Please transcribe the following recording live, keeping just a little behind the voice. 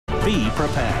Be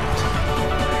prepared.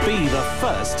 Be the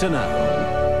first to know.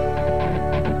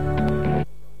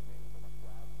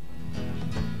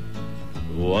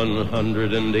 The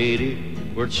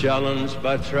 180 were challenged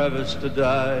by Travis to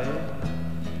die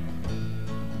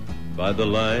by the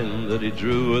line that he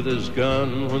drew with his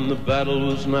gun when the battle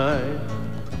was nigh.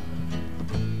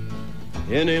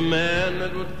 Any man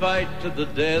that would fight to the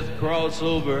death cross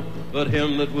over, but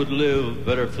him that would live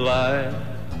better fly.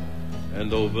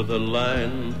 And over the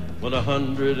line went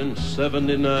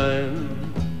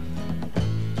 179.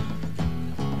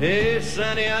 Hey,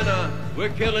 Santa Ana, we're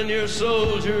killing your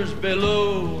soldiers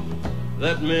below,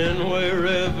 that men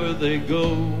wherever they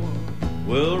go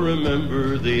will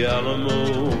remember the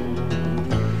Alamo.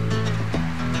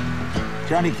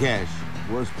 Johnny Cash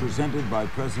was presented by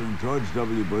President George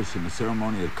W. Bush in a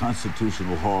ceremony at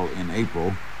Constitutional Hall in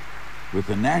April with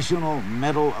the National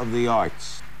Medal of the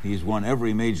Arts. He's won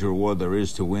every major award there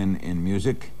is to win in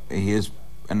music. He is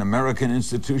an American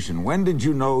institution. When did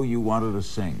you know you wanted to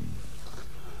sing?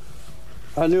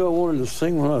 I knew I wanted to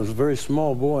sing when I was a very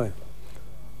small boy.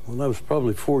 When I was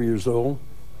probably 4 years old,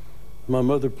 my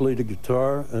mother played a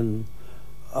guitar, and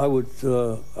I would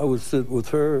sit with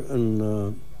her,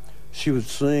 and she would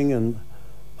sing, and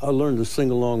I learned to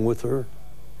sing along with her.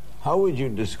 How would you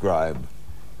describe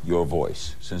your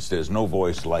voice, since there's no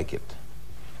voice like it?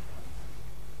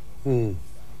 I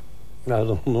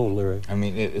don't know, Larry. I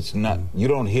mean, it's not, you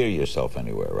don't hear yourself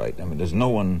anywhere, right? I mean, there's no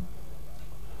one.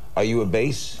 Are you a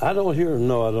bass? I don't hear,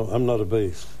 no, I don't. I'm not a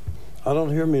bass. I don't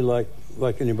hear me like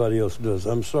anybody else does.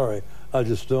 I'm sorry, I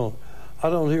just don't. I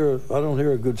don't hear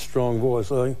a good strong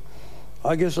voice. I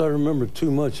guess I remember too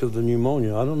much of the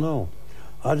pneumonia. I don't know.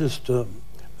 I just,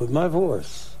 but my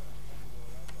voice,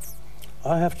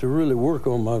 I have to really work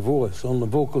on my voice, on the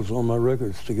vocals on my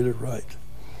records to get it right.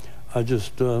 I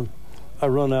just, I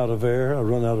run out of air, I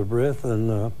run out of breath,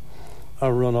 and I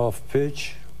run off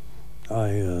pitch.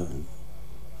 So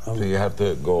you have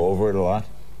to go over it a lot?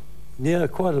 Yeah,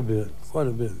 quite a bit.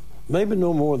 Maybe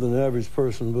no more than the average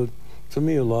person, but to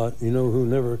me a lot, you know, who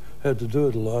never had to do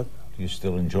it a lot. Do you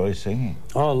still enjoy singing?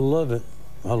 Oh, I love it.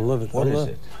 I love it. What is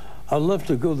it? I love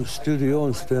to go to the studio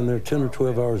and stand there 10 or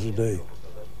 12 hours a day.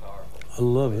 I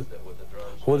love it.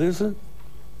 What is it?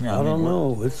 Yeah, I don't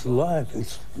know. It's life.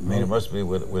 I mean, it must be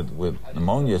with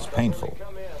pneumonia, it's painful.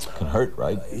 It can hurt,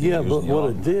 right? Yeah, but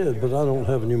what it did, but I don't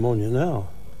have pneumonia now.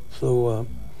 So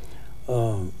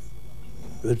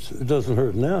it doesn't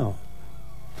hurt now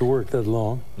to work that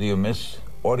long. Do you miss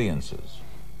audiences?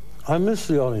 I miss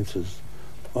the audiences.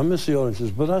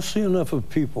 But I see enough of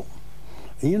people.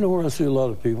 And you know where I see a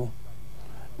lot of people?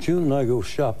 June and I go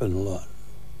shopping a lot.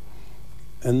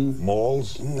 And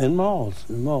malls? In malls.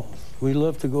 We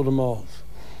love to go to malls.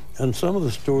 And some of the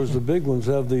stores, the big ones,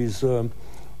 have these little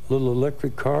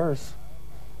electric cars,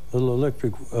 little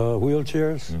electric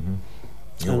wheelchairs. Mm-hmm.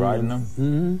 You riding them?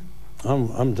 Mm-hmm.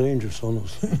 I'm dangerous on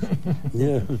those things.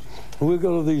 Yeah. We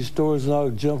go to these stores and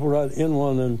I'll jump right in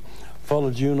one and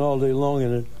follow June all day long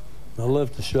in it. I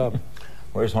love to shop.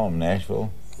 Where's home,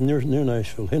 Nashville? Near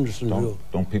Nashville, Hendersonville.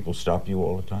 Don't people stop you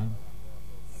all the time?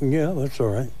 Yeah, that's all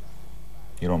right.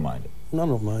 You don't mind it? I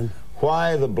don't mind.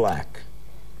 Why the black?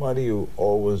 Why do you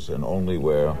always and only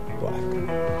wear black?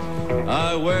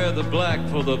 I wear the black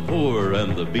for the poor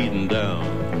and the beaten down,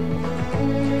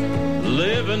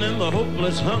 living in the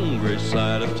hopeless, hungry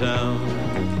side of town.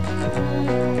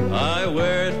 I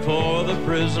wear it for the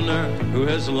prisoner who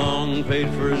has long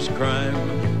paid for his crime,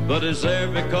 but is there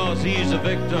because he's a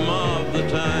victim of the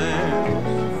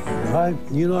times. I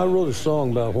wrote a song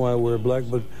about why I wear black,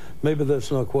 but maybe that's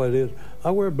not quite it.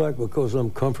 I wear black because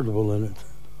I'm comfortable in it.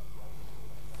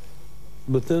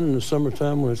 But then in the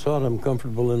summertime when it's hot, I'm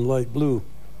comfortable in light blue.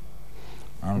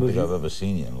 I don't think I've ever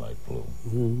seen you in light blue.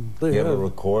 You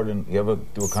ever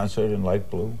do a concert in light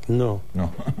blue? No.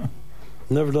 No.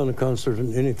 Never done a concert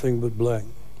in anything but black.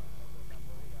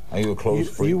 Are you a clothes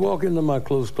freak? You walk into my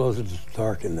clothes closet, it's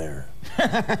dark in there.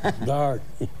 Dark.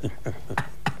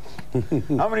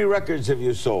 How many records have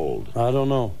you sold? I don't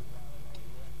know.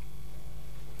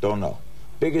 Don't know.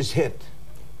 Biggest hit?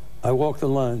 I Walk the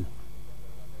Line.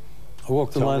 I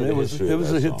Walk the Line. It was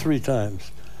a hit 3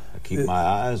 times. I keep my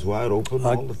eyes wide open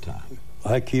all the time.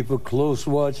 I keep a close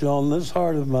watch on this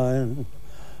heart of mine.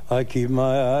 I keep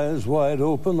my eyes wide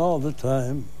open all the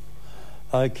time.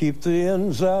 I keep the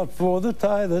ends out for the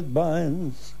tie that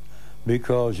binds.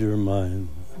 Because you're mine,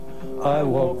 I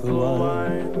walk the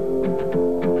line.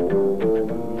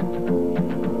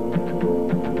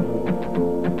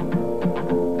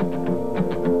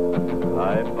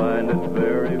 I find it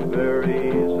very, very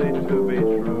easy to be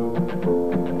true.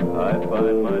 I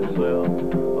find myself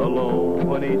alone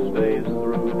when he stays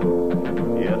through.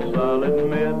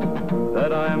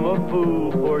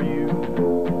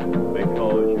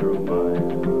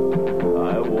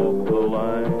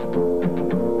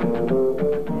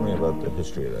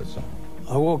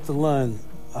 I walked the line.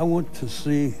 I went to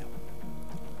see,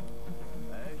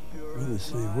 let me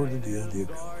see, where did the idea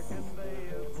come from?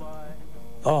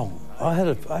 Oh, I had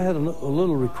a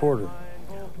little recorder.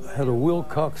 I had a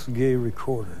Wilcox Gay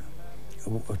recorder,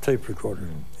 a tape recorder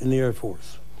in the Air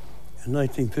Force in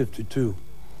 1952.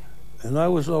 And I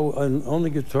was on the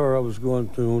guitar. I was going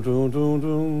doom doom doom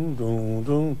doom doom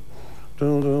doom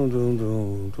doom doom doom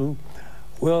doom doom.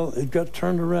 Well, it got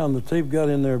turned around. The tape got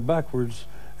in there backwards,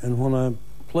 and when I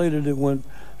played it, it went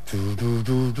doo doo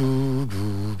doo doo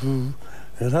doo doo.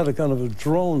 It had a kind of a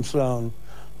drone sound,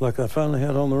 like I finally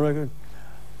had on the record.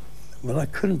 But I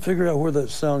couldn't figure out where that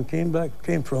sound came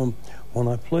from when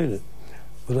I played it.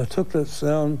 But I took that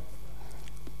sound.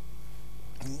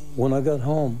 When I got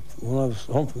home, when I was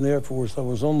home from the Air Force, I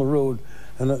was on the road,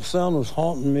 and that sound was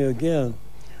haunting me again.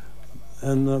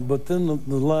 And but then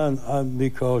the line,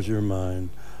 because you're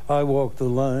mine, I walked the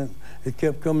line. It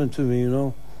kept coming to me, you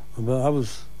know. But I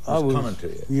was coming to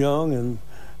you. Young and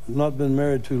not been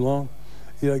married too long.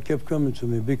 Yeah, it kept coming to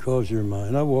me, because you're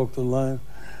mine. I walked the line,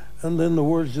 and then the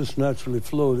words just naturally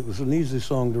flowed. It was an easy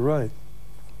song to write.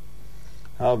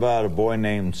 How about A Boy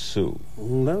Named Sue?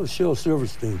 That was Shel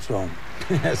Silverstein's song.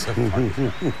 That's a funny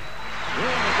song. Well,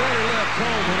 my daddy left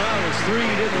home when I was 3.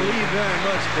 Didn't leave very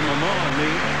much for my mom and me.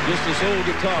 Just this old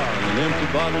guitar and an empty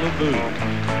bottle of booze.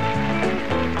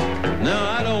 Now,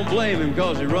 I don't blame him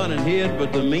because he run and hid,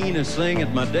 but the meanest thing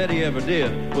that my daddy ever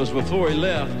did was before he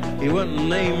left, he went and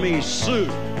named me Sue.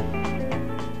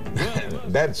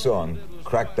 That song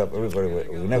cracked up everybody.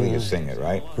 Whenever you sing it,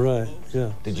 right? Right,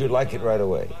 yeah. Did you like it right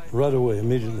away? Right away,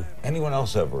 immediately. Anyone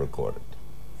else ever recorded?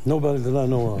 Nobody that I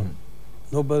know of.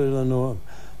 Nobody that I know of.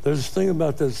 There's this thing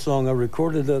about that song. I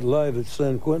recorded that live at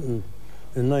San Quentin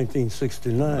in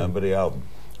 1969. Remember the album?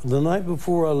 The night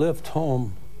before I left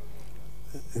home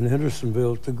in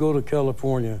Hendersonville to go to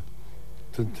California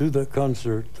to do that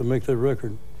concert, to make that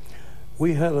record,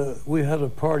 we had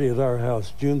a party at our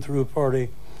house. June threw a party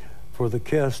for the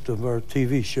cast of our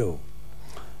TV show.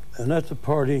 And at the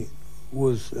party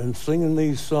and singing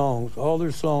these songs, all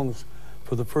their songs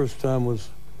for the first time was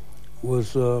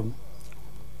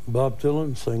Bob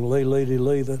Dylan sang Lay Lady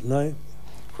Lay that night.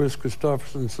 Chris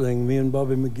Christopherson sang Me and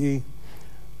Bobby McGee.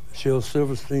 Shel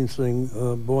Silverstein sang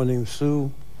Boy Named Sue.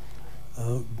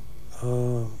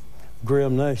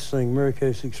 Graham Nash sang Mary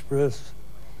Case Express.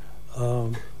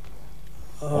 All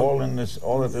at this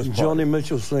party. Joni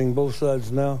Mitchell sang Both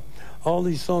Sides Now. All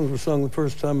these songs were sung the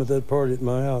first time at that party at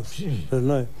my house that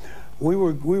night. We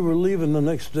were leaving the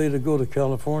next day to go to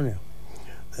California.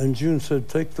 And June said,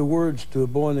 take the words to A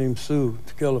Boy Named Sue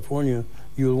to California.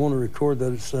 You'll want to record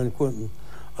that at San Quentin.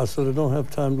 I said, I don't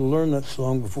have time to learn that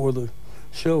song before the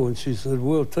show. And she said,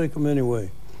 well, take them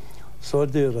anyway. So I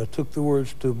did. I took the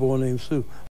words to A Boy Named Sue.